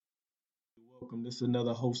Welcome. This is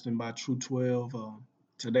another hosting by True 12.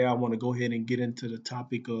 Today, I want to go ahead and get into the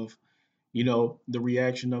topic of, the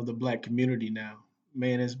reaction of the black community now.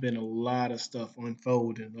 Man, there's been a lot of stuff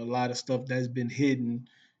unfolding, a lot of stuff that's been hidden,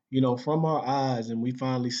 from our eyes, and we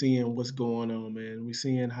finally seeing what's going on, man. We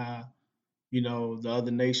seeing how, the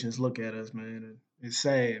other nations look at us, man. And it's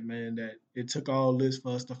sad, man, that it took all this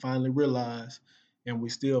for us to finally realize, and we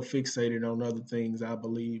still fixated on other things, I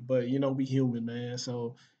believe. But we human, man.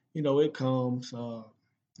 So it comes.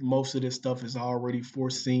 Most of this stuff is already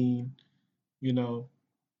foreseen, you know.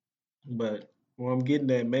 But what I'm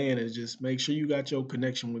getting at, man, is just make sure you got your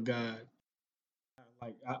connection with God.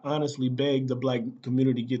 Like I honestly beg the black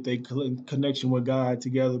community get their connection with God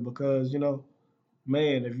together because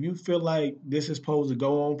man, if you feel like this is supposed to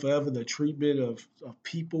go on forever, the treatment of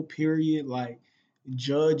people, period, like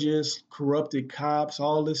judges, corrupted cops,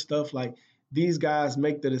 all this stuff, like these guys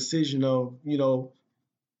make the decision of,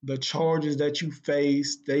 the charges that you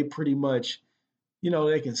face, they pretty much,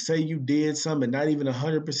 they can say you did something, not even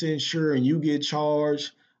 100% sure, and you get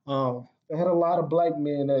charged. I had a lot of black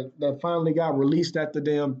men that finally got released after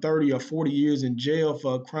damn 30 or 40 years in jail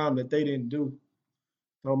for a crime that they didn't do.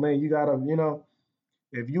 So, man, you gotta,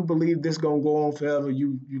 if you believe this gonna go on forever,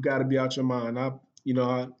 you got to be out your mind.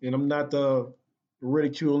 And I'm not to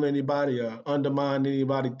ridicule anybody or undermine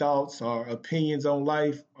anybody's thoughts or opinions on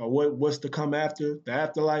life or what's to come after the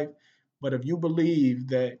afterlife. But if you believe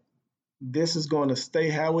that this is going to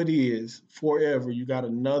stay how it is forever, you got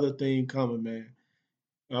another thing coming, man.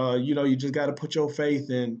 You just got to put your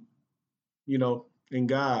faith in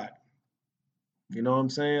God. You know what I'm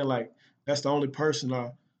saying? Like that's the only person,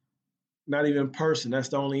 or not even person. That's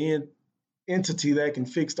the only entity that can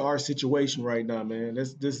fix our situation right now, man.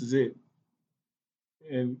 This is it.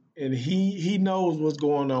 And he knows what's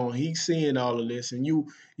going on. He's seeing all of this. And you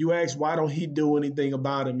ask why don't he do anything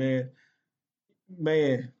about it, man?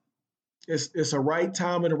 Man, it's a right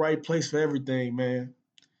time and the right place for everything, man.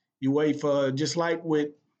 You wait for just like with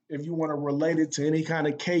if you want to relate it to any kind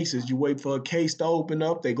of cases, you wait for a case to open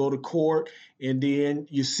up, they go to court, and then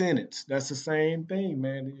you sentence. That's the same thing,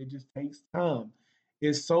 man. It just takes time.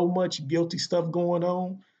 It's so much guilty stuff going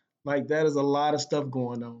on. Like that is a lot of stuff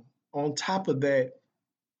going on. On top of that,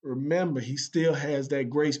 remember he still has that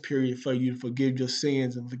grace period for you to forgive your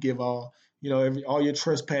sins and forgive all your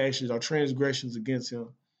trespasses or transgressions against him.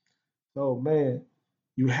 So man,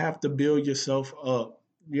 you have to build yourself up.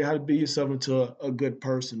 You have to build yourself into a good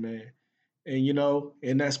person, man. And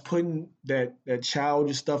and that's putting that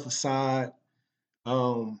childish stuff aside,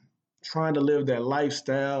 um, trying to live that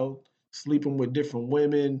lifestyle, sleeping with different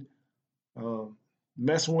women, um,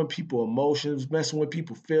 messing with people emotions, messing with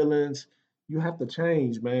people feelings. You have to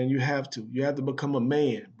change, man. You have to. You have to become a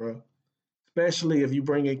man, bro. Especially if you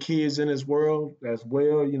bring in kids in this world as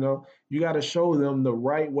well, you got to show them the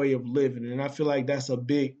right way of living. And I feel like that's a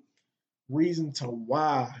big reason to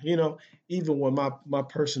why, even with my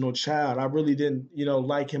personal child, I really didn't,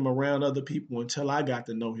 like him around other people until I got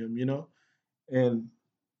to know him. And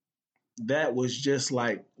that was just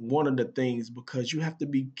like one of the things because you have to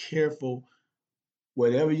be careful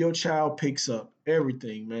whatever your child picks up,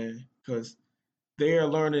 everything, man, because they are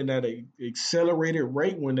learning at a accelerated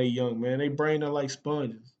rate when they're young, man. They brain are like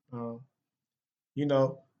sponges, you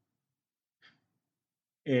know,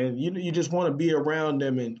 and you just want to be around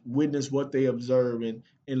them and witness what they observe and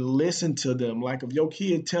listen to them. Like if your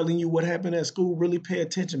kid telling you what happened at school, really pay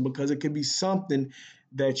attention because it could be something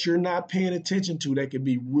that you're not paying attention to that could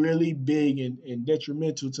be really big and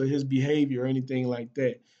detrimental to his behavior or anything like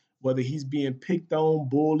that. Whether he's being picked on,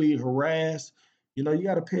 bullied, harassed, you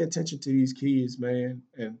got to pay attention to these kids, man,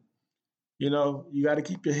 and you got to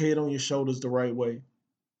keep your head on your shoulders the right way.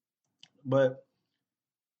 But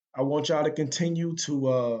I want y'all to continue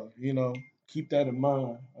to, keep that in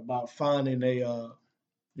mind about finding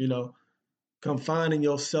you know, confining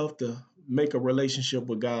yourself to make a relationship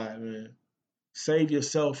with God, man. Save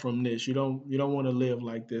yourself from this. You don't want to live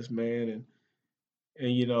like this, man.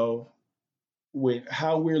 And with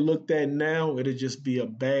how we're looked at now, it'll just be a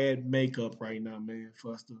bad makeup right now, man,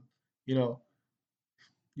 for us to, you know,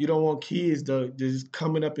 you don't want kids to just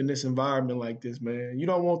coming up in this environment like this, man. You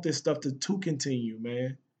don't want this stuff to continue,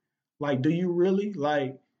 man. Like, do you really?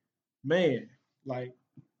 Like, man, like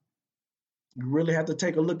you really have to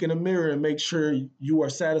take a look in the mirror and make sure you are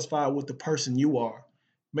satisfied with the person you are.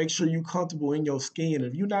 Make sure you're comfortable in your skin.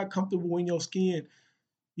 If you're not comfortable in your skin,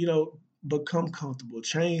 become comfortable.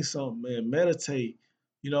 Change something, man. Meditate.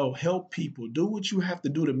 Help people. Do what you have to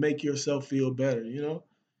do to make yourself feel better.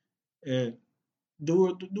 And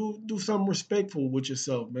do something respectful with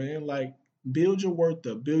yourself, man. Like build your worth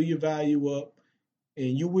up, build your value up,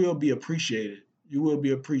 and you will be appreciated. You will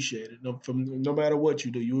be appreciated. No matter what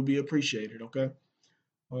you do, you will be appreciated. Okay.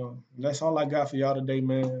 That's all I got for y'all today,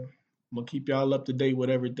 man. I'm gonna keep y'all up to date with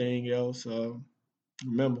everything else.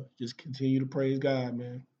 Remember, just continue to praise God,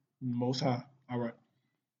 man. Most High. All right.